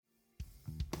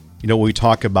What we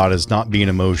talk about is not being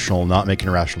emotional, not making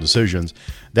irrational decisions.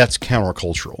 That's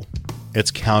countercultural.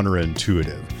 It's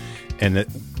counterintuitive. And that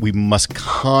we must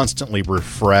constantly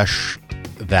refresh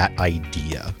that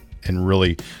idea and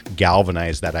really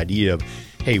galvanize that idea of,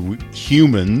 hey,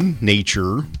 human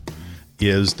nature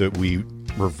is that we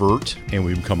revert and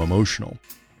we become emotional.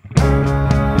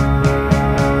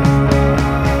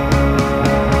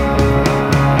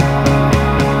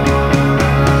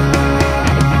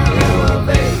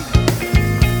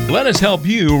 Let us help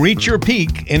you reach your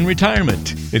peak in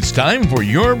retirement. It's time for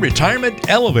Your Retirement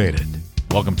Elevated.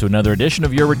 Welcome to another edition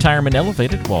of Your Retirement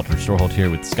Elevated. Walter Storholt here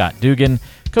with Scott Dugan,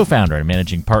 co-founder and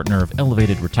managing partner of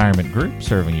Elevated Retirement Group,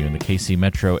 serving you in the KC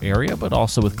metro area, but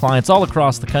also with clients all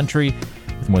across the country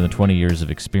with more than 20 years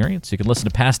of experience. You can listen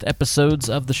to past episodes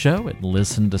of the show at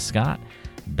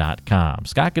listentoscott.com.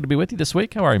 Scott, good to be with you this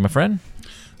week. How are you, my friend?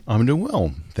 I'm doing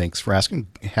well. Thanks for asking.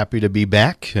 Happy to be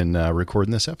back and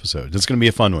recording this episode. It's going to be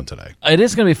a fun one today. It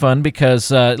is going to be fun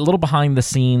because a little behind the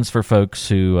scenes for folks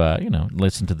who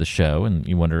listen to the show, and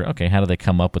you wonder, okay, how do they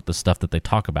come up with the stuff that they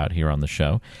talk about here on the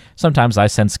show? Sometimes I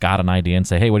send Scott an idea and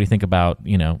say, hey, what do you think about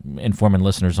informing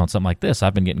listeners on something like this?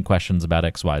 I've been getting questions about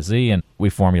XYZ, and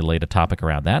we formulate a topic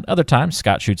around that. Other times,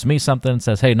 Scott shoots me something and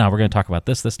says, hey, no, we're going to talk about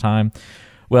this time.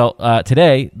 Well,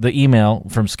 today the email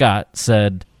from Scott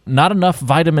said, not enough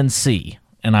vitamin C.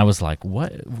 And I was like,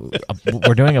 what?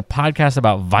 We're doing a podcast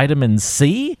about vitamin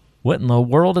C? What in the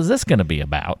world is this going to be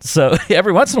about? So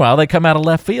every once in a while, they come out of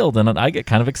left field, and I get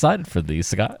kind of excited for these,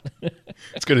 Scott.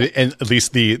 It's going to, and at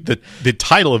least the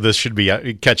title of this should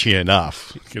be catchy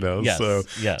enough, Yes, So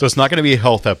yes. it's not going to be a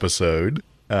health episode.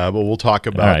 But we'll talk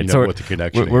about what the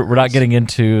connection is. We're not getting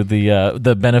into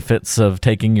the benefits of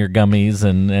taking your gummies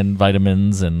and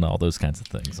vitamins and all those kinds of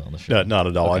things on the show. No, not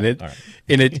at all. Okay.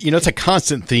 And it's a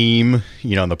constant theme,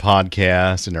 on the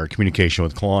podcast and our communication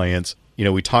with clients.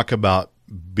 We talk about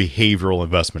behavioral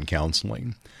investment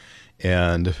counseling,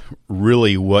 and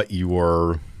really when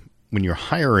you're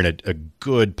hiring a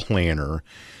good planner,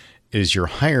 is you're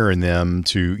hiring them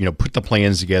to put the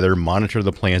plans together, monitor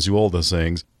the plans, do all those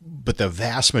things. But the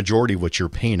vast majority of what you're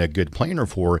paying a good planner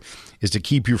for is to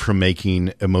keep you from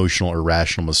making emotional or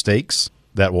irrational mistakes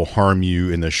that will harm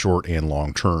you in the short and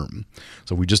long term.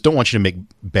 So we just don't want you to make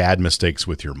bad mistakes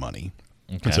with your money.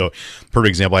 Okay. And so, perfect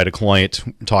example, I had a client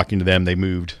talking to them. They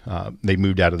moved out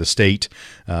of the state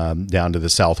down to the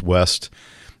Southwest,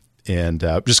 and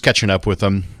just catching up with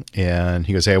them. And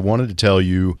he goes, hey, I wanted to tell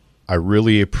you, I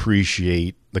really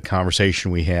appreciate the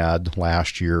conversation we had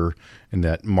last year in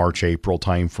that March-April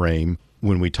timeframe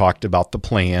when we talked about the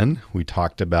plan. We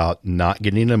talked about not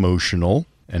getting emotional.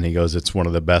 And he goes, it's one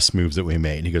of the best moves that we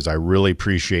made. He goes, I really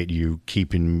appreciate you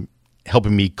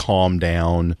helping me calm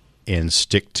down and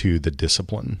stick to the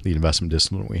discipline, the investment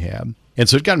discipline we had. And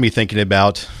so it got me thinking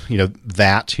about,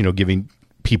 giving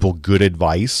people good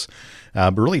advice.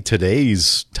 But really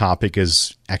today's topic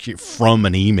is actually from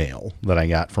an email that I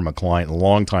got from a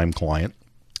longtime client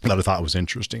that I thought was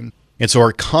interesting. And so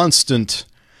our constant,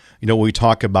 what we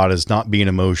talk about is not being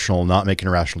emotional, not making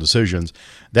irrational decisions.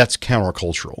 That's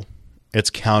countercultural. It's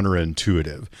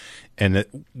counterintuitive. And that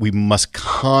we must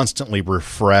constantly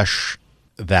refresh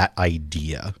that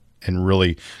idea and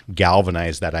really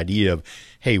galvanize that idea of,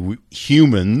 hey,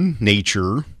 human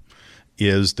nature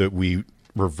is that we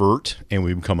revert and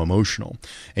we become emotional.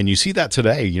 And you see that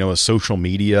today, with social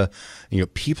media,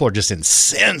 people are just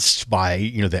incensed by,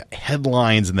 the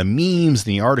headlines and the memes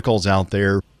and the articles out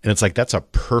there. And it's like, that's a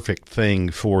perfect thing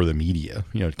for the media,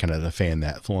 kind of to fan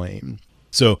that flame.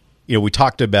 So, we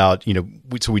talked about,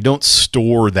 so we don't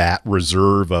store that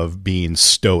reserve of being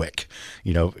stoic,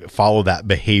 follow that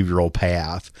behavioral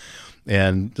path.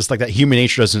 And just like that, human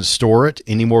nature doesn't store it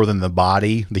any more than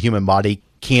the human body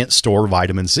can't store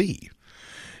vitamin C.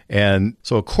 And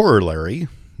so a corollary,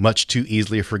 much too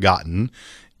easily forgotten,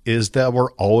 is that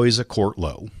we're always a quart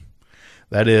low.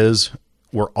 That is,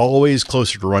 we're always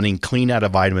closer to running clean out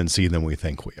of vitamin C than we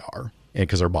think we are, and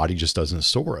because our body just doesn't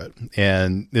store it.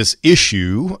 And this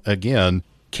issue, again,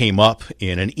 came up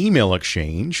in an email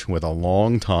exchange with a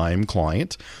longtime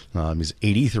client. He's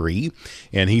 83,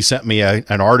 and he sent me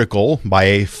an article by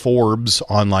a Forbes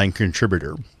online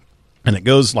contributor. And it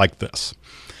goes like this.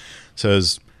 It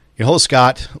says, hello,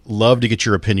 Scott. Love to get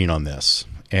your opinion on this.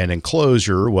 And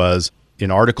enclosure was an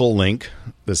article link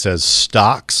that says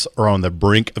stocks are on the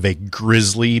brink of a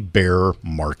grizzly bear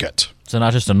market. So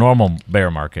not just a normal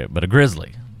bear market, but a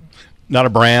grizzly. Not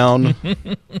a brown,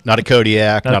 not a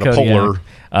Kodiak, not a polar,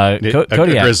 a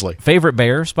Kodiak. grizzly. Favorite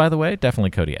bears, by the way,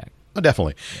 definitely Kodiak. Oh,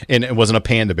 definitely. And it wasn't a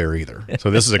panda bear either.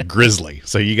 So this is a grizzly.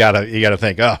 So you gotta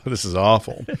think, oh, this is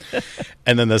awful.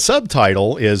 And then the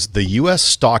subtitle is "The U.S.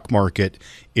 stock market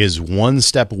is one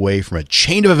step away from a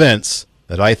chain of events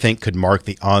that I think could mark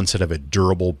the onset of a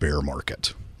durable bear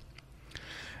market."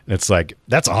 And it's like,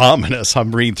 that's ominous.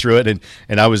 I'm reading through it,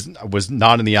 and I was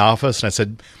not in the office, and I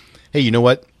said, hey, you know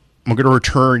what? I'm going to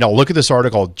return. I'll look at this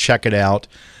article, I'll check it out,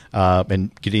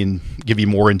 and give you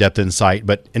more in-depth insight.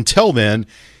 But until then,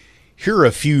 here are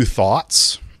a few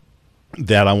thoughts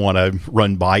that I want to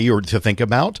run by you or to think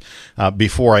about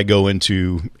before I go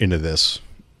into this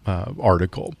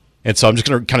article. And so I'm just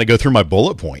going to kind of go through my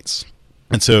bullet points.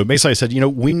 And so basically I said,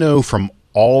 we know from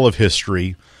all of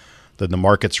history that the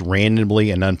markets randomly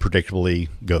and unpredictably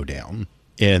go down.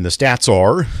 And the stats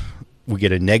are we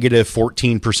get a negative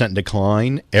 14%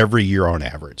 decline every year on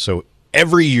average. So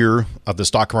every year of the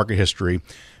stock market history,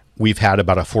 we've had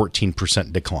about a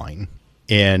 14% decline.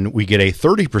 And we get a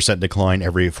 30% decline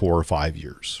every 4 or 5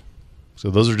 years.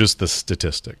 So those are just the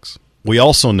statistics. We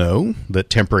also know that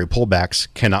temporary pullbacks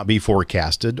cannot be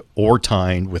forecasted or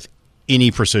timed with any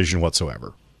precision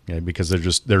whatsoever, because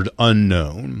they're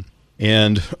unknown.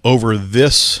 And over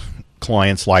this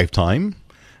client's lifetime,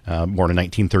 born in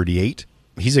 1938,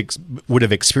 he would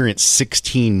have experienced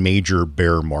 16 major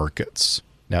bear markets.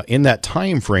 Now, in that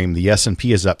time frame, the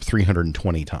S&P is up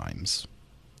 320 times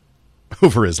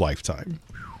over his lifetime.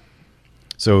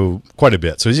 So quite a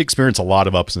bit. So he's experienced a lot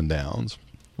of ups and downs.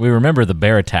 We remember the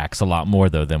bear attacks a lot more,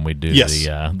 though, than we do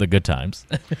the good times.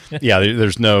 Yeah,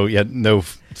 there's no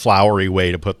flowery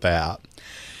way to put that.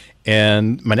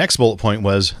 And my next bullet point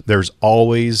was there's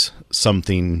always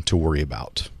something to worry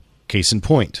about. Case in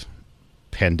point,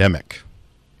 pandemic,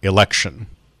 election.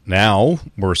 Now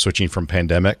we're switching from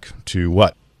pandemic to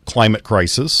what? Climate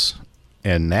crisis.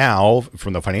 And now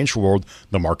from the financial world,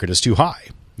 the market is too high.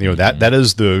 That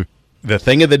is the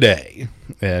thing of the day.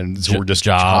 And so we're just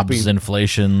jobs, chopping.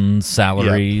 Inflation,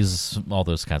 salaries, all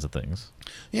those kinds of things.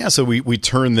 Yeah, so we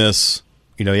turn this,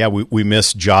 we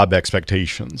miss job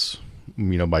expectations,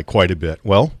 by quite a bit.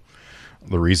 Well,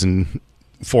 the reason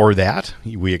for that,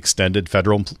 we extended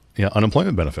federal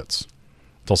unemployment benefits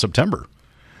until September.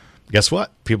 Guess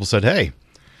what? People said, hey,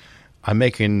 I'm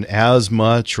making as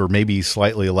much or maybe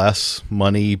slightly less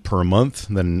money per month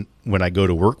than when I go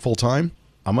to work full time.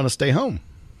 I'm going to stay home.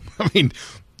 I mean,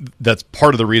 that's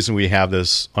part of the reason we have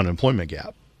this unemployment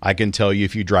gap. I can tell you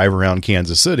if you drive around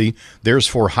Kansas City, there's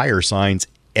for hire signs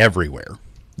everywhere.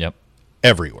 Yep.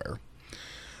 Everywhere.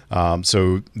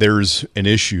 So there's an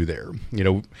issue there.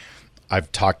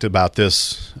 I've talked about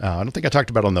this. I don't think I talked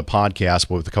about it on the podcast,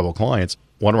 but with a couple of clients.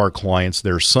 One of our clients,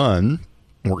 their son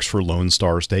works for Lone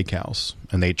Star Steakhouse,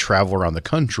 and they travel around the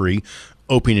country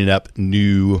opening up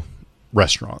new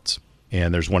restaurants.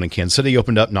 And there's one in Kansas City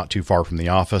opened up not too far from the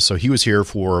office. So he was here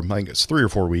for, I think it's 3 or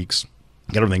 4 weeks,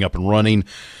 got everything up and running.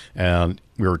 And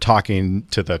we were talking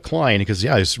to the client because,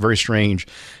 it's very strange.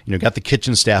 Got the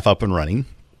kitchen staff up and running.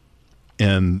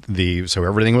 And so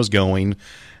everything was going.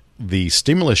 The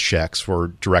stimulus checks were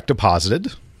direct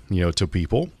deposited, to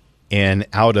people. And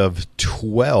out of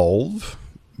 12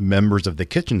 members of the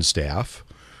kitchen staff,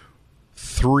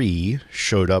 3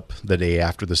 showed up the day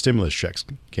after the stimulus checks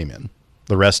came in.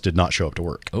 The rest did not show up to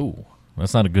work. Oh,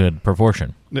 that's not a good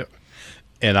proportion. No.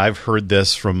 And I've heard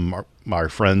this from my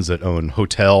friends that own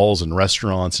hotels and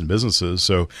restaurants and businesses.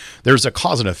 So there's a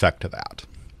cause and effect to that.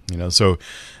 So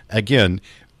again,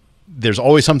 there's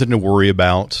always something to worry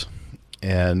about.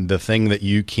 And the thing that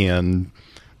you can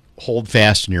hold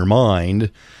fast in your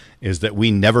mind is that we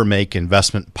never make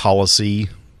investment policy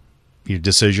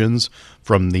decisions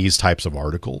from these types of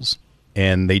articles.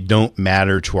 And they don't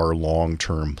matter to our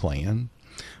long-term plan.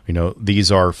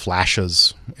 These are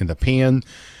flashes in the pan.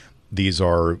 These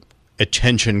are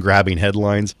attention-grabbing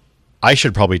headlines. I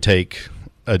should probably take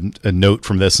a note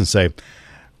from this and say,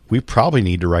 we probably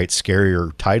need to write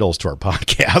scarier titles to our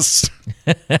podcasts.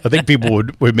 I think people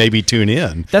would maybe tune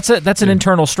in. That's an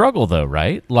internal struggle, though,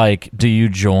 right? Like, do you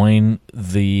join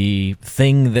the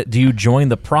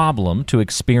problem to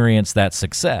experience that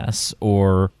success,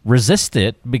 or resist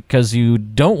it because you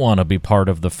don't want to be part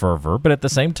of the fervor, but at the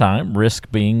same time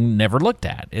risk being never looked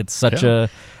at? It's such a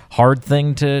hard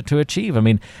thing to achieve. I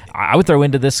mean, I would throw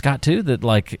into this, Scott, too, that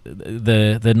like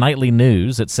the nightly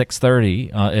news at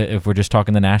 6:30, if we're just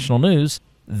talking the national news,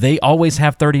 they always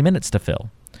have 30 minutes to fill.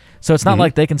 So it's not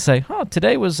like they can say, oh,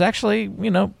 today was actually,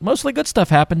 mostly good stuff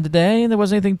happened today, and there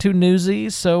wasn't anything too newsy,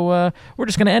 so we're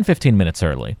just going to end 15 minutes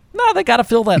early. No, they got to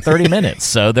fill that 30 minutes,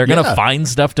 so they're going to find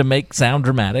stuff to make sound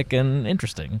dramatic and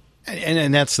interesting.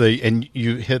 And and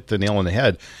you hit the nail on the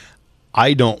head.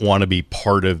 I don't want to be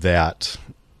part of that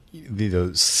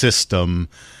the system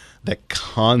that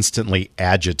constantly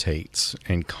agitates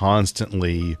and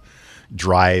constantly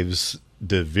drives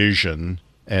division.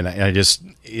 And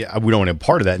we don't want to be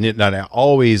part of that. And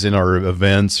always in our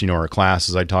events, our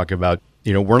classes, I talk about,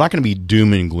 we're not going to be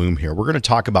doom and gloom here. We're going to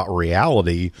talk about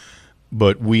reality,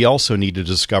 but we also need to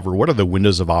discover what are the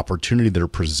windows of opportunity that are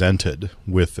presented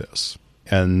with this.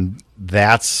 And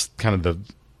that's kind of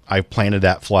I've planted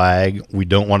that flag. We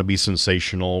don't want to be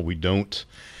sensational. We don't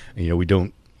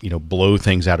blow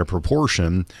things out of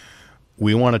proportion.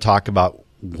 We want to talk about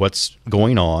what's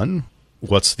going on,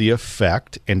 what's the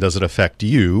effect, and does it affect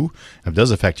you? If it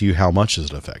does affect you, how much does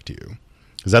it affect you?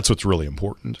 Because that's what's really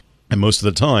important. And most of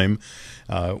the time,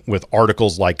 with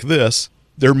articles like this,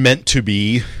 they're meant to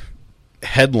be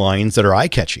headlines that are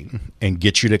eye-catching and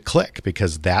get you to click,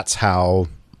 because that's how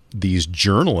these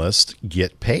journalists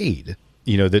get paid.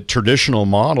 The traditional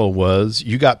model was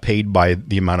you got paid by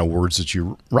the amount of words that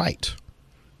you write,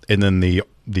 and then the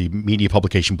media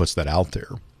publication puts that out there.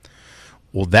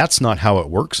 Well, that's not how it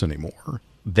works anymore.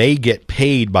 They get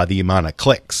paid by the amount of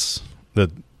clicks.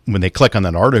 When they click on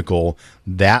that article,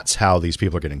 that's how these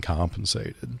people are getting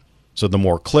compensated. So the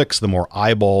more clicks, the more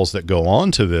eyeballs that go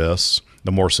onto this,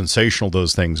 the more sensational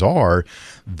those things are,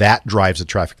 that drives the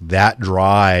traffic. That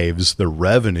drives the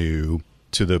revenue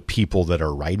to the people that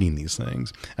are writing these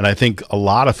things. And I think a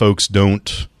lot of folks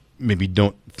don't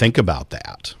think about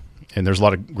that. And there's a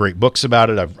lot of great books about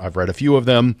it. I've read a few of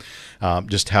them,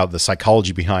 just how the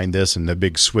psychology behind this and the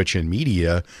big switch in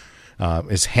media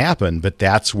has happened. But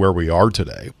that's where we are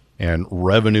today. And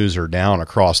revenues are down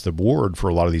across the board for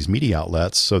a lot of these media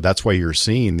outlets. So that's why you're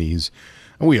seeing these.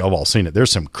 And we have all seen it.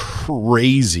 There's some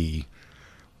crazy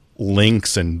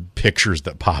links and pictures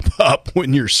that pop up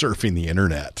when you're surfing the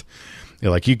internet.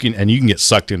 You can get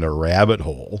sucked into a rabbit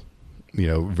hole,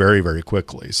 very, very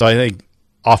quickly. So I think,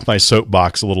 off my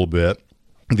soapbox a little bit,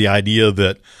 the idea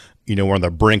that, we're on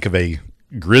the brink of a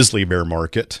grizzly bear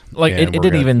market. Like it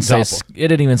didn't even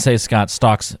say, Scott,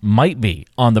 stocks might be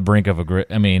on the brink of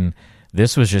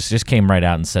this was just came right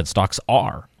out and said stocks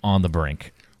are on the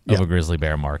brink of a grizzly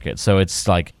bear market. So it's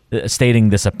like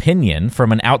stating this opinion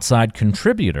from an outside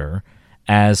contributor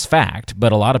as fact,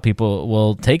 but a lot of people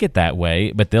will take it that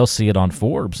way, but they'll see it on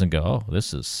Forbes and go, oh,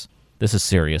 this is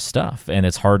serious stuff. And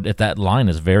it's hard, if that line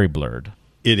is very blurred.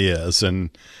 It is, and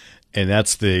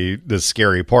that's the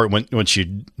scary part. Once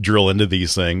you drill into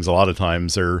these things, a lot of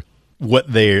times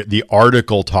the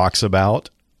article talks about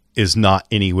is not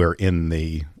anywhere in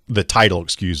the title.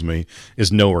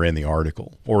 Is nowhere in the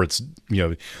article, or it's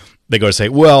they go to say,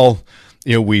 well,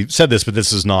 we said this, but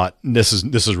this is not. This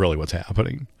is really what's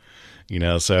happening.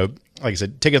 So like I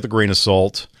said, take it with a grain of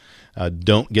salt.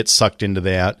 Don't get sucked into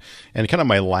that. And kind of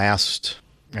my last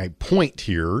point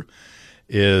here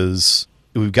is,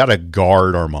 we've got to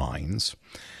guard our minds.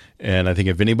 And I think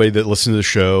if anybody that listens to the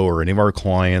show or any of our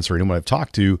clients or anyone I've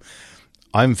talked to,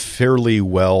 I'm fairly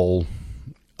well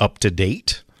up to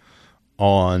date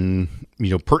on,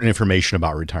 pertinent information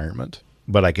about retirement.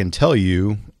 But I can tell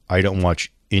you, I don't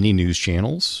watch any news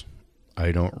channels.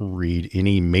 I don't read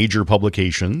any major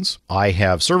publications. I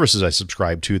have services I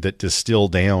subscribe to that distill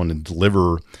down and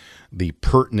deliver the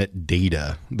pertinent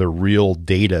data, the real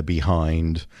data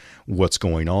behind what's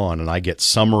going on. And I get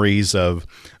summaries of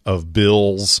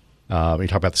bills. You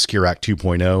talk about the SCARE Act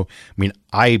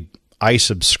 2.0. I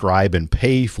subscribe and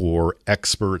pay for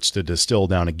experts to distill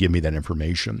down and give me that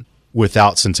information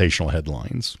without sensational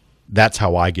headlines. That's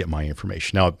how I get my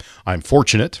information. Now, I'm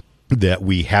fortunate that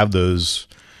we have those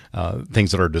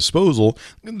things at our disposal,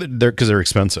 because they're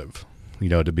expensive,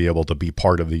 to be able to be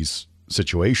part of these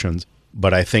situations.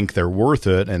 But I think they're worth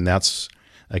it. And that's,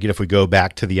 again, if we go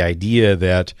back to the idea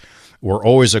that we're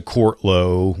always a court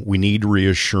low, we need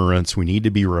reassurance, we need to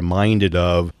be reminded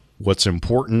of what's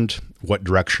important, what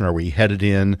direction are we headed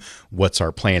in, what's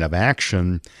our plan of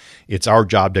action. It's our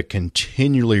job to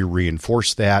continually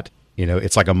reinforce that.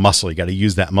 It's like a muscle. You got to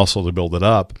use that muscle to build it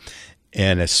up.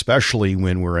 And especially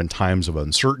when we're in times of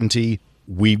uncertainty,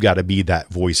 we've got to be that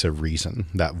voice of reason,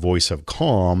 that voice of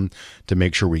calm, to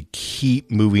make sure we keep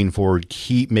moving forward,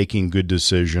 keep making good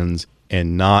decisions,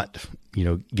 and not,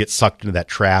 get sucked into that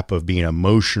trap of being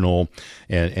emotional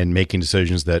and making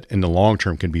decisions that in the long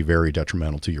term can be very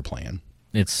detrimental to your plan.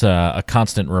 It's a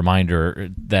constant reminder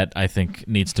that I think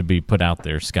needs to be put out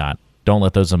there, Scott. Don't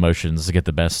let those emotions get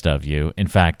the best of you. In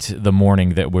fact, the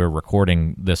morning that we're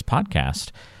recording this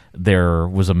podcast, there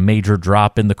was a major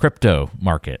drop in the crypto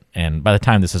market. And by the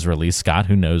time this is released, Scott,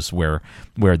 who knows where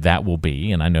that will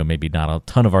be? And I know maybe not a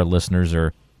ton of our listeners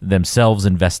are themselves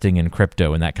investing in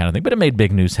crypto and that kind of thing. But it made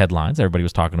big news headlines. Everybody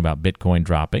was talking about Bitcoin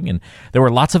dropping, and there were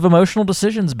lots of emotional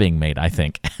decisions being made, I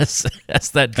think, as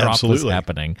that drop was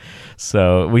happening.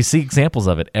 So we see examples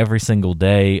of it every single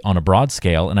day on a broad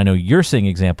scale, and I know you're seeing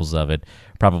examples of it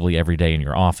probably every day in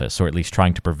your office, or at least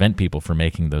trying to prevent people from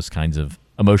making those kinds of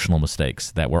emotional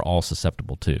mistakes that we're all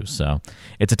susceptible to. So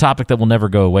it's a topic that will never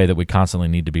go away, that we constantly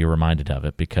need to be reminded of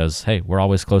it, because, hey, we're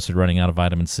always closer to running out of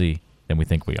vitamin C than we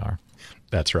think we are.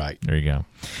 That's right. There you go.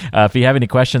 If you have any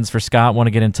questions for Scott, want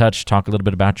to get in touch, talk a little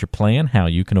bit about your plan, how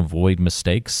you can avoid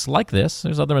mistakes like this.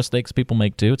 There's other mistakes people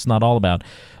make too. It's not all about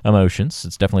emotions.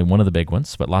 It's definitely one of the big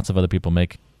ones, but lots of other people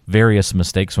make various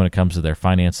mistakes when it comes to their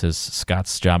finances.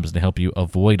 Scott's job is to help you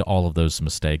avoid all of those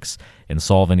mistakes and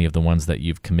solve any of the ones that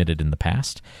you've committed in the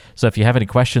past. So if you have any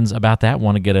questions about that,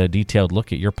 want to get a detailed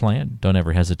look at your plan, don't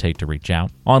ever hesitate to reach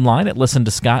out online at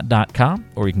listentoscott.com,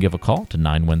 or you can give a call to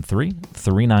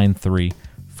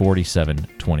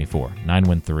 913-393-4724,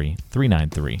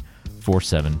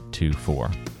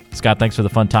 913-393-4724. Scott, thanks for the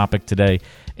fun topic today.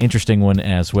 Interesting one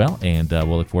as well, and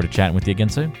we'll look forward to chatting with you again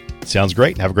soon. Sounds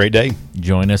great. Have a great day.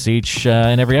 Join us each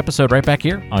and every episode right back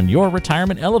here on Your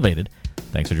Retirement Elevated.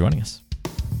 Thanks for joining us.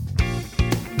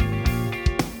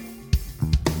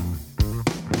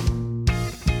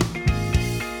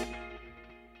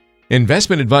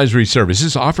 Investment advisory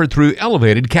services offered through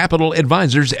Elevated Capital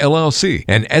Advisors, LLC,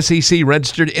 an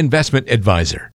SEC-registered investment advisor.